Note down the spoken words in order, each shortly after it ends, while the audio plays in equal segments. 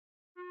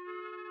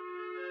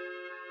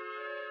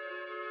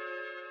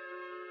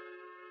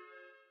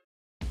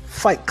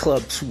Fight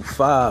Club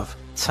 25,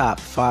 top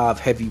 5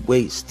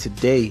 heavyweights.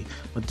 Today,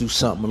 I'm going to do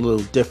something a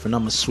little different.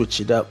 I'm going to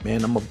switch it up,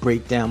 man. I'm going to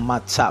break down my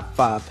top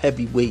 5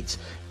 heavyweights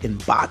in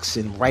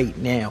boxing right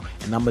now,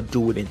 and I'm going to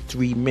do it in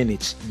 3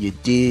 minutes. You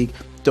dig?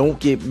 Don't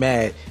get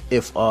mad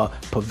if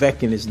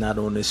Povetkin is not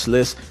on this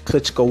list.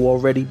 Klitschko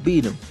already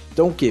beat him.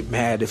 Don't get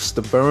mad if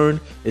Stiverne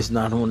is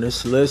not on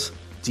this list.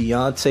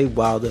 Deontay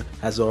Wilder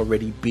has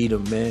already beat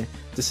him, man.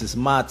 This is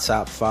my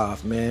top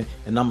 5, man.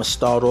 And I'm going to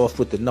start off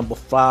with the number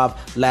 5,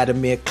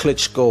 Vladimir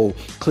Klitschko.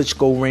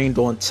 Klitschko reigned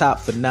on top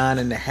for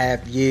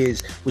 9.5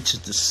 years, which is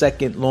the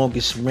second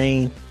longest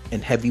reign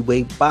in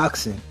heavyweight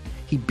boxing.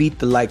 He beat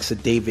the likes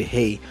of David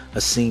Haye,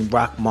 Hasim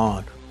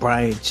Rahman,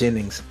 Brian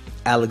Jennings,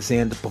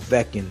 Alexander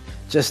Povetkin,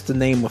 just to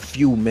name a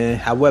few, man.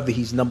 However,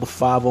 he's number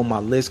 5 on my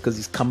list because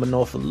he's coming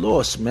off a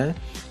loss, man.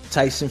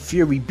 Tyson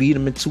Fury beat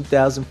him in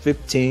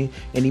 2015,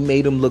 and he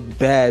made him look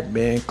bad,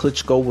 man.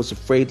 Klitschko was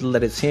afraid to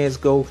let his hands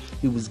go.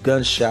 He was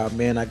gun-shy,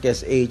 man. I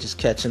guess age is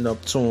catching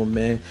up to him,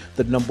 man.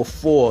 The number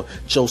 4,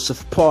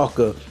 Joseph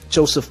Parker.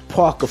 Joseph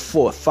Parker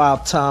fought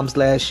 5 times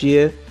last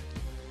year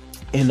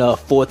and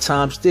 4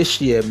 times this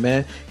year,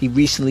 man. He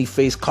recently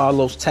faced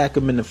Carlos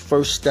Takam in the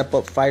first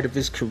step-up fight of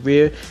his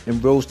career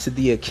and rose to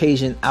the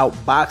occasion,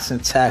 outboxing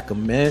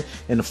Takam, man,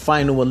 in the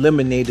final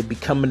eliminator,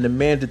 becoming the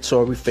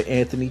mandatory for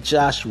Anthony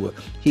Joshua.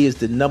 He is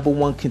the number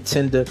 1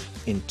 contender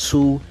in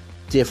 2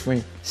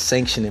 different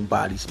sanctioning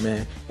bodies,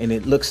 man, and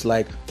it looks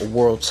like a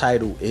world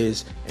title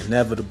is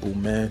inevitable,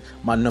 man.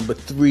 My number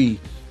 3,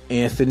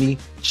 Anthony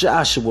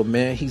Joshua,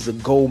 man. He's a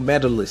gold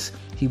medalist.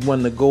 He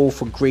won the gold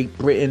for Great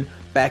Britain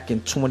back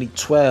in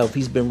 2012.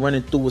 He's been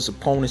running through his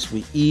opponents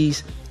with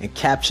ease and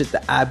captured the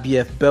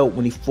IBF belt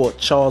when he fought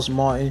Charles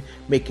Martin,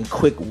 making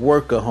quick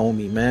work of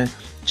homie, man.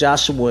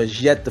 Joshua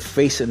is yet to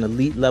face an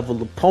elite level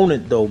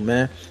opponent though,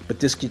 man, but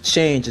this could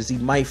change as he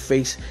might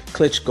face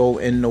Klitschko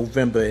in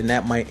November, and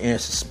that might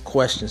answer some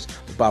questions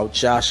about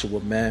Joshua,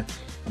 man.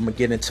 I'm gonna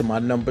get into my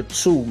number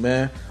 2,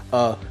 man.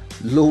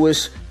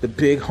 Luis, the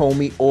big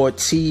homie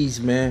Ortiz,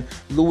 man.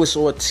 Luis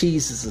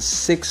Ortiz is a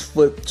 6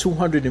 foot,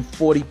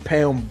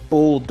 240-pound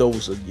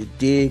bulldozer, you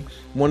dig?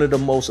 One of the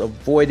most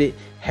avoided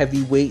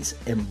heavyweights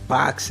in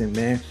boxing,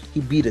 man. He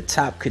beat a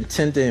top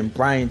contender in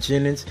Brian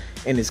Jennings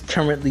and is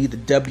currently the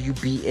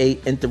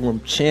WBA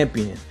interim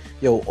champion.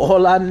 Yo,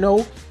 all I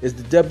know is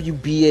the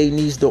WBA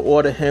needs to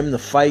order him to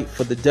fight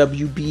for the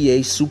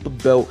WBA super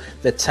belt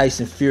that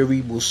Tyson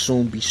Fury will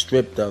soon be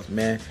stripped of,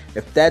 man.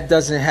 If that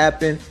doesn't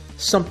happen,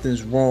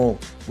 something's wrong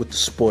with the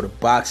sport of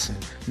boxing.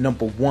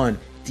 Number 1,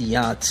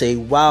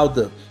 Deontay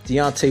Wilder.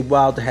 Deontay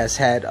Wilder has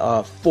had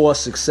 4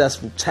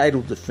 successful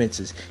title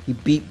defenses. He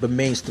beat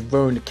Bermane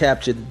Stiverne to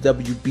capture the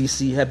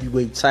WBC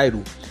heavyweight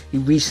title. He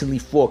recently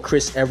fought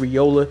Chris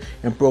Arreola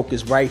and broke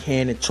his right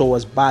hand and tore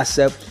his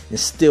bicep and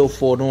still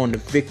fought on the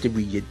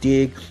victory, you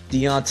dig?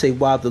 Deontay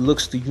Wilder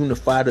looks to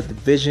unify the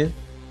division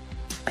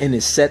and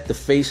is set to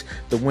face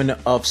the winner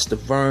of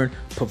Stiverne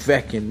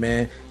Povetkin,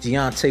 man.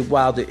 Deontay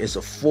Wilder is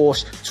a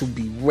force to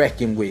be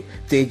reckoned with.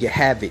 There you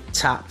have it,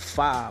 top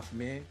 5,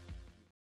 man.